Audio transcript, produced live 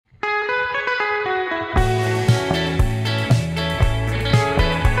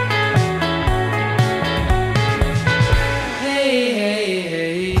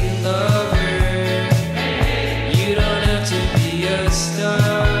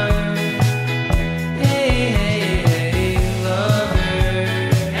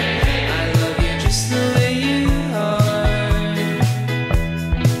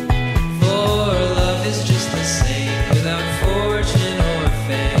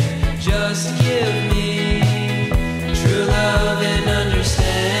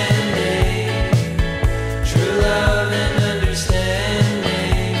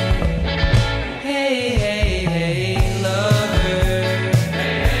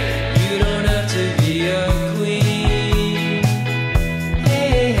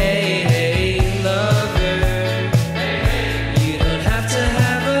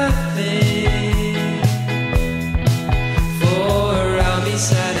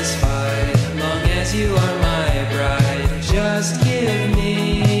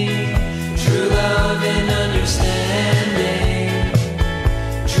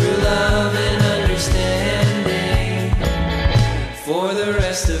for the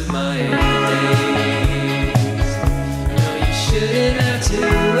rest of my days. No, you shouldn't have to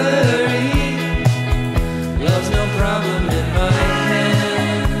worry. Love's no problem in my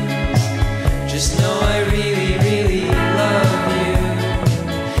hands. Just know I really, really love you.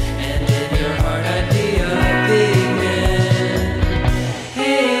 And in your heart I'd be a big man.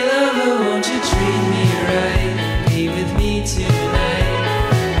 Hey lover, won't you treat me right? Be with me tonight.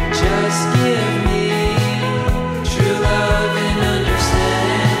 Just give me true love and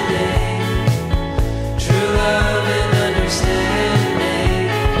understanding. True love and understanding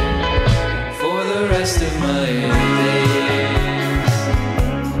for the rest of my days.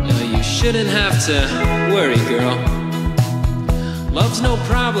 No, you shouldn't have to worry, girl. Love's no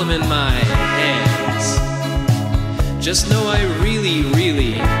problem in my hands. Just know I really,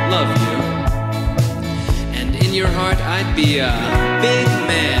 really love you. And in your heart I'd be a big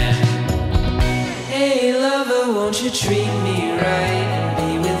man. Hey lover, won't you treat me right and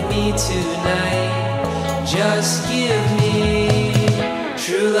be with me tonight? Just give me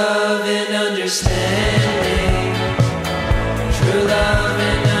true love and understanding.